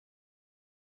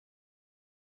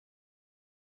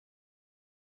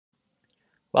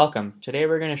Welcome. Today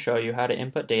we're going to show you how to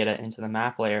input data into the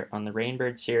map layer on the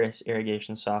RAINBIRD Cirrus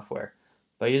Irrigation software.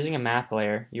 By using a map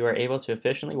layer, you are able to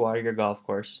efficiently water your golf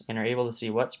course and are able to see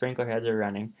what sprinkler heads are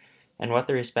running and what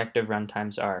the respective run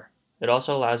times are. It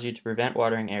also allows you to prevent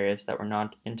watering areas that were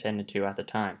not intended to at the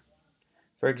time.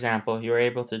 For example, you are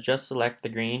able to just select the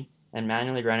green and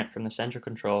manually run it from the central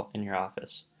control in your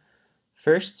office.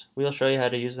 First, we'll show you how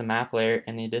to use the map layer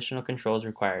and the additional controls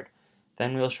required.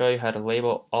 Then we'll show you how to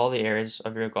label all the areas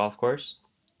of your golf course.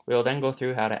 We will then go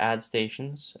through how to add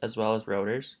stations as well as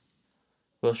rotors.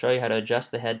 We'll show you how to adjust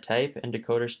the head type and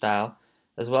decoder style,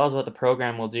 as well as what the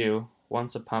program will do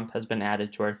once a pump has been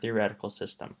added to our theoretical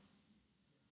system.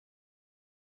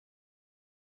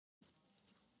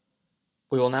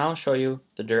 We will now show you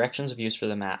the directions of use for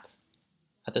the map.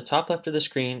 At the top left of the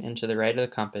screen and to the right of the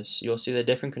compass, you will see the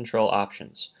different control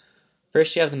options.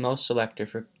 First, you have the mouse selector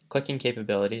for clicking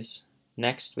capabilities.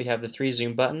 Next, we have the 3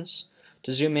 zoom buttons.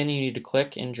 To zoom in, you need to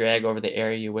click and drag over the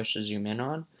area you wish to zoom in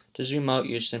on. To zoom out,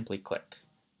 you simply click.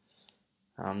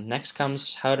 Next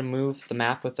comes how to move the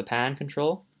map with the pan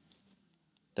control.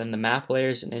 Then the map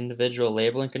layers and individual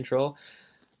labeling control.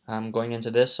 Going into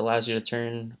this allows you to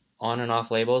turn on and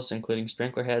off labels, including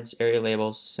sprinkler heads, area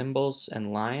labels, symbols,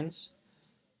 and lines.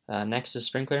 Next is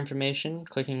sprinkler information.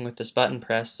 Clicking with this button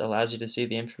pressed allows you to see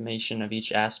the information of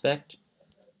each aspect.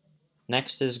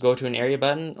 Next is go to an area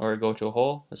button or go to a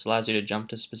hole. This allows you to jump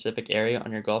to a specific area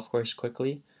on your golf course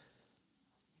quickly.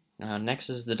 Next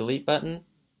is the delete button.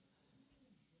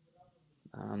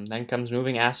 Then comes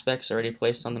moving aspects already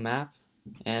placed on the map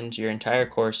and your entire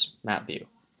course map view.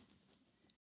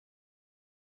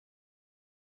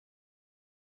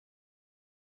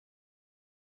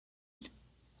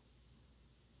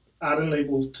 Add a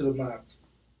label to the map.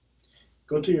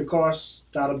 Go to your Course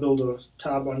Data Builder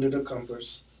tab under the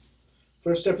compass.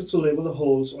 First step is to label the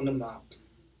holes on the map.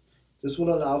 This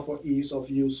will allow for ease of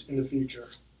use in the future,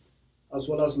 as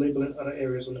well as labeling other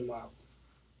areas on the map.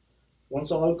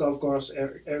 Once all golf course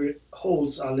area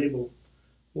holes are labeled,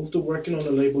 move to working on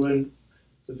the labeling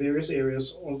the various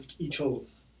areas of each hole.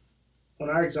 On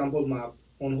our example map,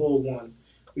 on hole 1,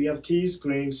 we have tees,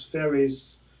 greens,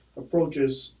 fairways,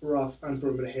 approaches, rough, and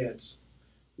perimeter heads.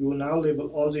 We will now label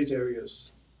all these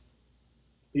areas.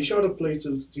 Be sure to place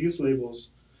these labels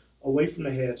away from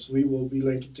the heads we will be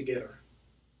linking together.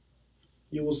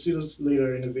 You will see this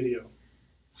later in the video.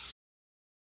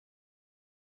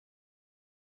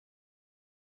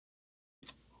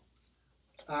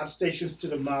 Add stations to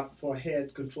the map for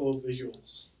head control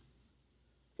visuals.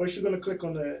 First, you're going to click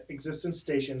on the Existing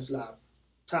Stations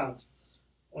tab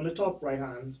on the top right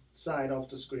hand side of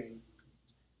the screen.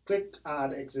 Click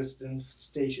Add Existing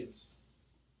Stations.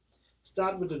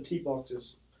 Start with the T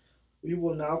boxes. We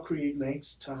will now create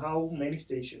links to how many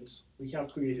stations we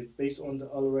have created based on the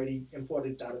already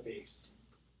imported database.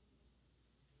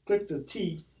 Click the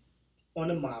T on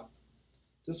the map.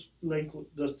 This link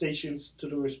the stations to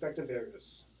the respective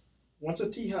areas. Once the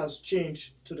T has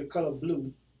changed to the color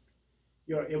blue,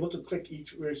 you are able to click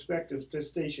each respective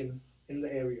station in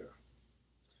the area.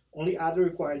 Only add the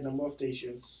required number of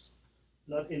stations,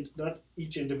 not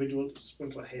each individual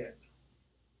sprinkler head.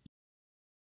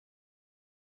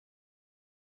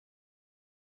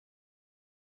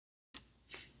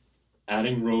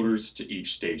 Adding rotors to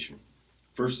each station.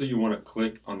 Firstly, you want to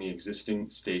click on the Existing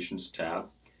Stations tab.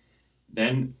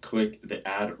 Then click the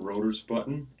Add Rotors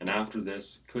button, and after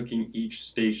this, clicking each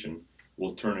station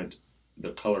will turn it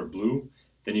the color blue.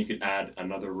 Then you can add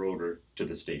another rotor to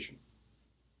the station.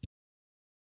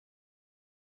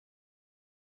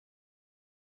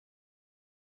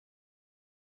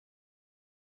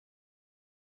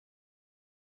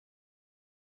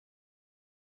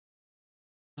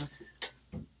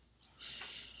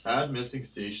 Add missing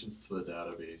stations to the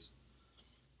database.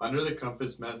 Under the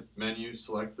compass menu,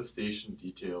 select the Station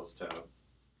Details tab.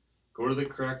 Go to the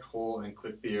correct hole and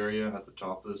click the area at the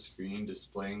top of the screen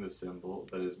displaying the symbol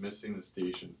that is missing the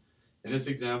station. In this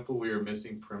example, we are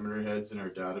missing perimeter heads in our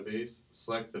database.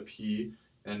 Select the P,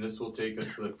 and this will take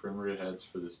us to the perimeter heads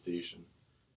for the station.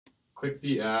 Click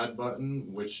the Add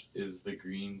button, which is the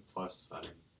green plus sign.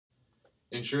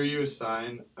 Ensure you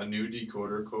assign a new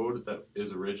decoder code that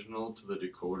is original to the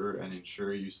decoder, and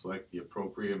ensure you select the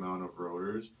appropriate amount of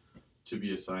rotors to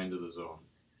be assigned to the zone.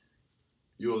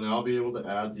 You will now be able to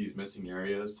add these missing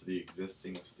areas to the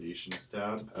Existing Stations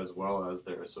tab, as well as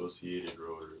their associated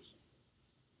rotors.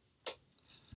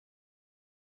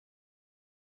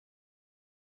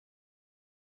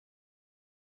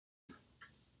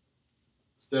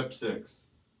 Step 6.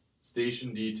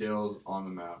 Station details on the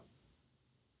map.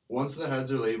 Once the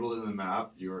heads are labeled in the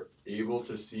map, you are able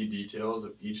to see details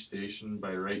of each station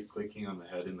by right-clicking on the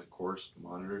head in the course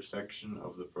monitor section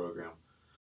of the program.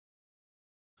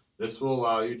 This will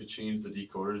allow you to change the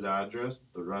decoder's address,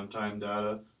 the runtime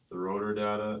data, the rotor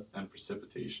data, and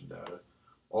precipitation data.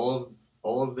 All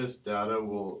of this data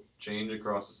will change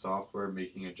across the software,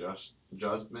 making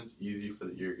adjustments easy for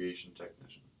the irrigation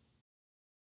technician.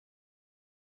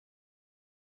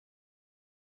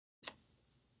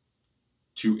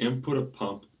 To input a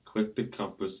pump, click the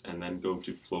compass and then go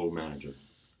to Flow Manager.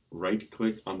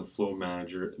 Right-click on the Flow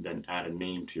Manager, then add a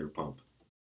name to your pump.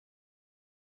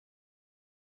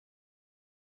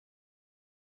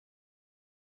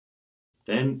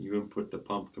 Then you input the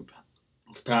pump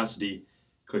capacity,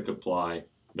 click Apply,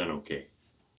 then OK.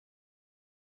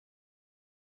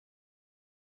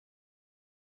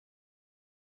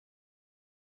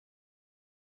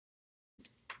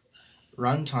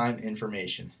 Runtime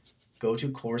information. Go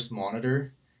to Course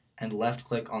Monitor and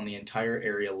left-click on the entire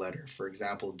area letter, for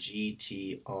example G,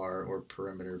 T, R, or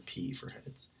perimeter P for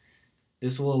heads.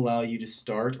 This will allow you to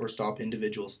start or stop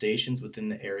individual stations within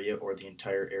the area or the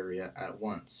entire area at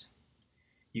once.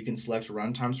 You can select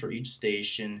runtimes for each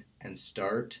station and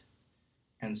start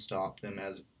and stop them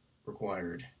as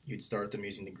required. You'd start them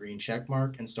using the green check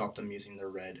mark and stop them using the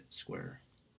red square.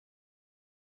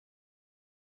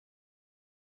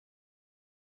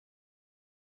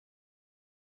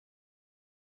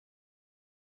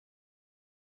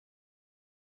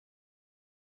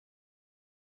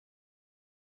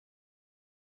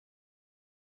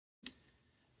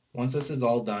 Once this is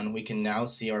all done, we can now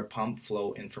see our pump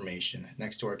flow information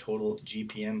next to our total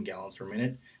GPM gallons per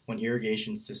minute when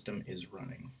irrigation system is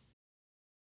running.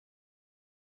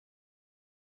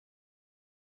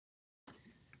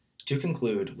 To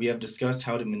conclude, we have discussed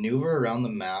how to maneuver around the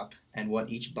map and what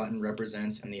each button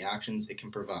represents and the actions it can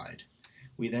provide.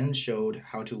 We then showed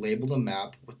how to label the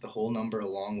map with the hole number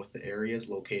along with the areas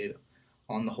located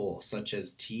on the hole, such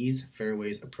as tees,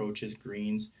 fairways, approaches,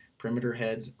 greens, perimeter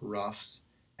heads, roughs,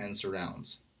 and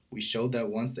surrounds. We showed that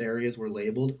once the areas were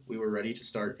labeled, we were ready to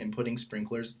start inputting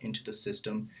sprinklers into the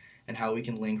system and how we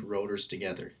can link rotors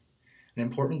together. An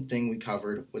important thing we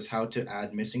covered was how to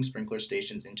add missing sprinkler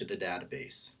stations into the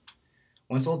database.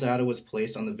 Once all data was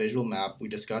placed on the visual map, we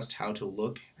discussed how to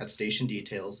look at station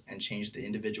details and change the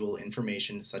individual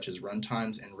information such as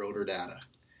runtimes and rotor data.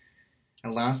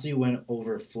 And lastly, we went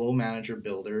over Flow Manager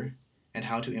Builder and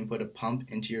how to input a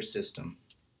pump into your system,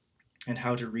 and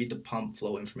how to read the pump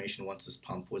flow information once this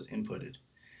pump was inputted.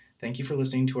 Thank you for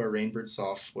listening to our RAINBIRD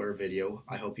software video.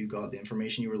 I hope you got the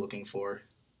information you were looking for.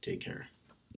 Take care.